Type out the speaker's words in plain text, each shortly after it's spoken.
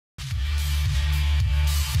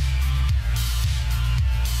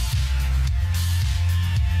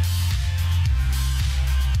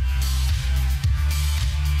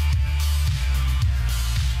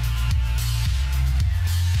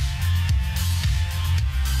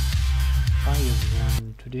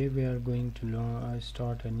And today we are going to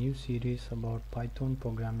start a new series about Python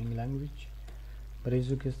programming language.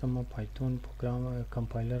 برایزو که است ما Python program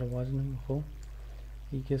compiler وزن خو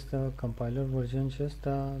ای که است compiler version شست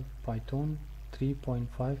Python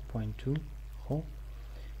 3.5.2 خو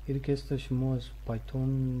ای که است شما از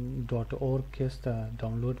python.org که است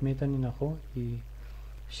دانلود میتونی نخو ای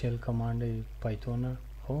shell command Python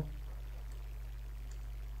خو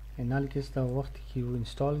انال که است وقتی که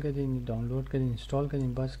install کردین download کردین install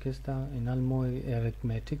کردین بس که است انال مو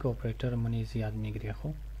arithmetic operator منی زیاد میگیره خو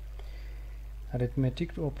arithmetic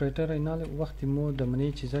operator انال وقتی مو د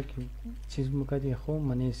منی چیز مکدی خو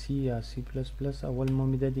منی سی یا سی پلس پلس اول مو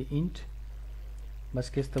میده دی int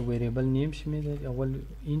بس که است variable name شمیده اول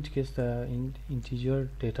int که است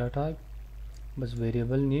integer data type بس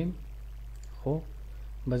variable name خو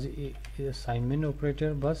بس assignment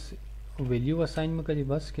operator بس value assign مکدی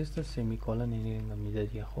بس که است semicolon اینه میده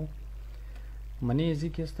دی خو منی ازی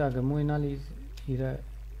که است اگر مو انال ایرا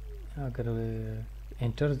اگر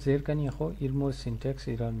enter زیر کنی خو ایرمو syntax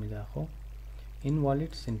ایران میده خو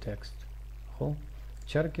invalid syntax خو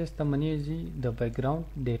چر که است منی ازی د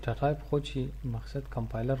background data type خوچی مقصد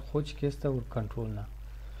compiler خوچ که است اور کنترول نه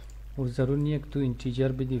اور ضرور نیه که تو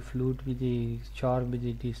integer بدی float بدی char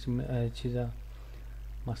بدی چیزا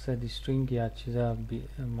مقصد string یا چیزا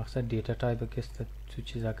مقصد data type که است تو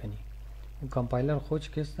چیزا کنی و compiler خوچ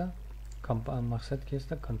که است مقصد که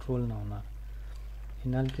است کنترول نه اونا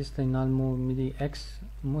اینال که است اینال مو میدی x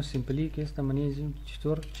مو سیمپلی که است منی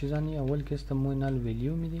چطور چیزا نی اول که است مو اینال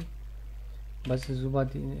ویلیو میدی بس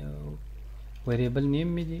زباد variable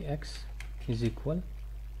name میدی x is equal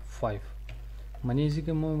 5 منی ازی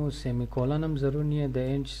که مو semicolon هم ضرور نیه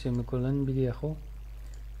د end semicolon بدی خو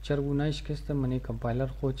چرگونایش که است منی compiler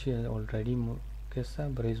خو چی already مو که است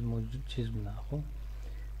بریز مو چیز بنا خو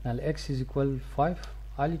نال x is equal 5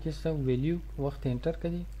 حالی که است value وقت انتر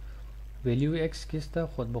کردی value x که است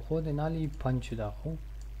خود بخود نالی 5 شده خو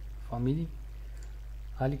فهمیدی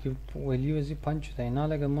حالی که value ازی 5 شده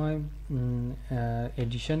نال اگر ما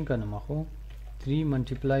addition کنم خو 3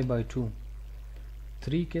 multiply by 2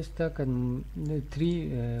 3 که است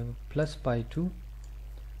 3 plus by 2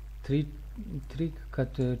 3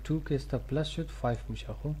 کت 2 که است plus شد 5 میشه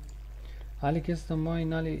خو حالی که است ما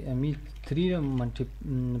نالی امی 3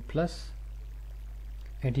 plus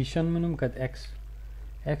addition منم کت x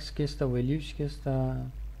x که است values که است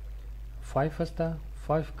 5 است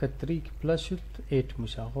 5 که 3 plus شد 8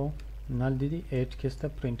 میشه خو نال دیدی 8 که است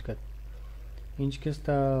print کت اینج که است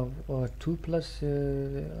 2 plus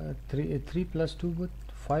 3 plus 2 بود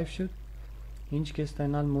 5 شد اینج که است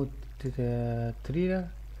نال مو 3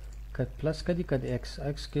 کت plus کدی کد x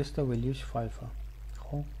که است values 5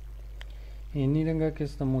 خو اینی رنگا که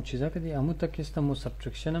است مو چیزا کدی امو تک که است مو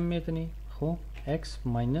subtraction هم میتونی خو x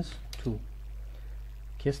minus 2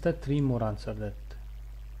 که است 3 more answer that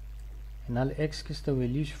انال x که است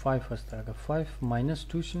values 5 است اگر 5 minus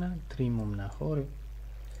 2 شنا 3 ممنا خو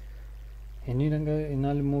اینی رنگا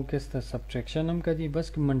انال مو که است subtraction هم کدی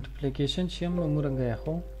بس که multiplication شم مو رنگا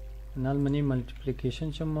خو انال منی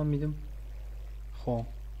multiplication شم ما میدم خو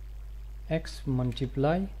x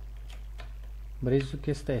multiply بریزو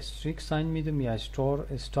که است asterisk sign میدم یا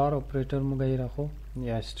star operator مو گیر خو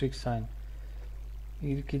یا asterisk sign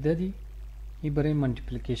ایر که دادی ای برای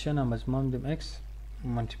multiplication هم از ما میدم x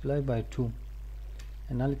multiply by 2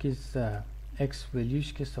 انال که x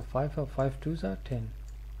values که است 5 و 5 2s are 10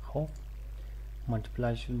 خو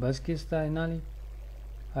multiply شد بس که است انالی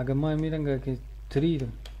اگر ما میرنگا که 3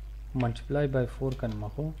 multiply by 4 کنم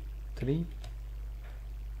خو 3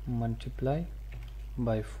 multiply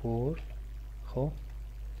by 4 خو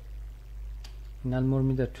انال مور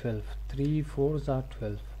میده 12 3 4s are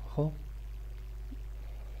 12 خو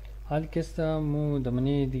حال که است مو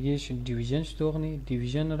دمنی دیگه division شتوغنی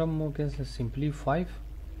division رم مو که است simply 5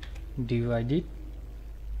 divided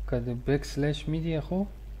کد backslash میدی خو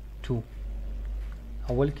 2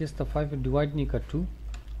 اول که است 5 divide نی کد 2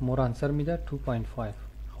 مور answer میده 2.5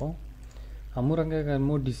 خو امو رنگ اگر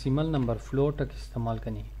مو decimal number float تک استعمال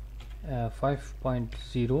کنی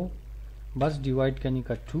 5.0 بس divide کنی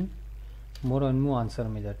کد 2 مور انمو answer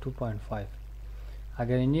میده 2.5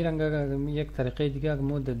 اگر اینی رنگ یک طریقه دیگه اگر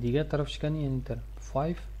مو در دیگه طرفش کنی یعنی طرف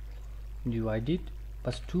 5 divided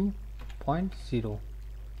بس 2.0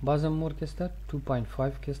 باز مور که است 2.5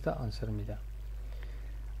 که است answer میده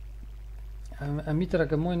امی طرح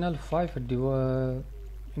که مو اینال 5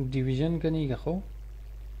 division کنی خو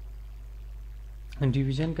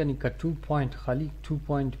division کنی که 2 point خالی 2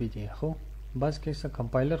 point بیدی خو بس که است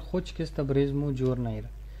compiler خوش که است بریز مو جور نیر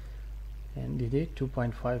دیده 2.5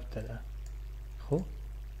 تده خو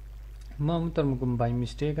ما متر مکم بای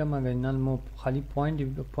میستیک هم اگر نال مو خالی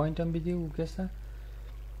پوینت هم بیدی او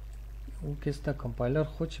کستا کمپایلر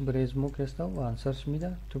خودش بریز مو کستا و آنسرش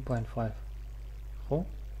میده 2.5 خب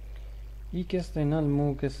ای کستا نال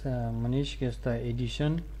مو کستا منیش کستا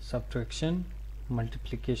ایدیشن سبترکشن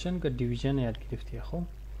ملتیپلیکیشن کا دیویژن یاد گرفتی خب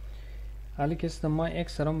حالی کستا ما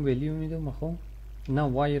x رم ویلیو میدم خب نه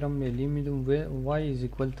y رم ویلیو میدم y is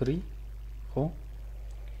equal 3 خب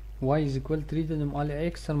y is equal 3 دادم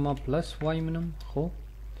حالی x ما پلس y منم خب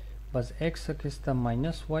بس x کستا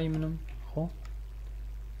ماینس y منم خب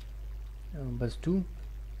بس 2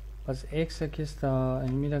 بس x کستا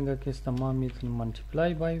انمی رنگا کستا ما میتونم multiply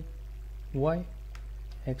by y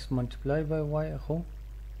x multiply by y خب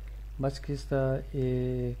بس کستا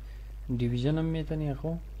division هم میتونی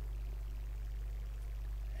خب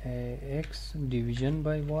x division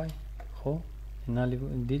by y خب نالی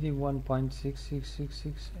دیدی 1.6666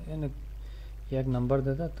 این یک نمبر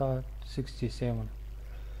داده تا 67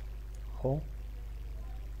 خب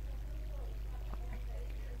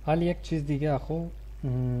حالی یک چیز دیگه خب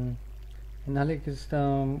این حالی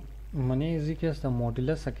کستا منی ازی کستا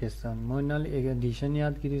مودولس کستا ما نالی ایدیشن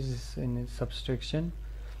یاد گیری سبسترکشن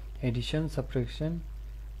ایدیشن سبترکشن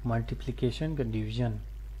ملتیپلیکیشن کا ڈویژن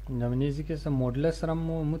نمنیزی کستا مودولس رم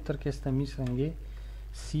متر کستا می سنگے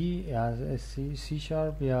سی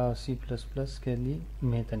شارپ یا سی پلس پلس کے لیے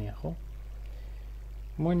میتنی خو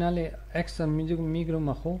مو نالے ایکس میگرو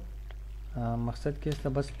مخو مقصد کستا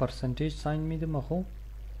بس پرسنٹیج سائن میده مخو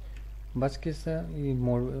بس کستا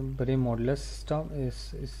برای مودولس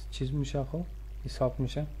چیز میشه خو حساب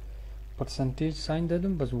میشه پرسنٹیج سائن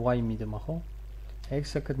دادم بس وائی میده مخو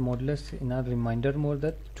ایکس اکت مودولس اینا ریمائنڈر مور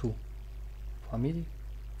داد 2 فهمیدی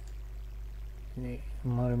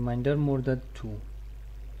ریمائنڈر مور داد 2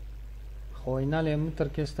 خو اینا لی متر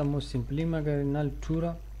کستا مو سیمپلی مگر اینا 2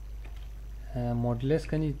 را مودولس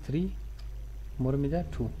کنی 3 مور میده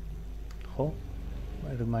 2 خو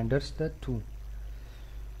ریمائنڈرز دا 2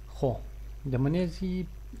 خو دمنیزی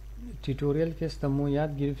ټیټوریل کستا مو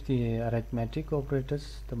یاد گرفتی arithmetic operators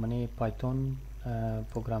دمنی پایتون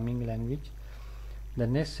programming language the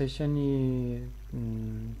next session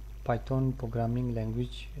Python programming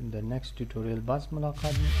language the next tutorial bas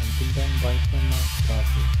mulaqat mein until then bye from my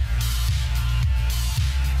class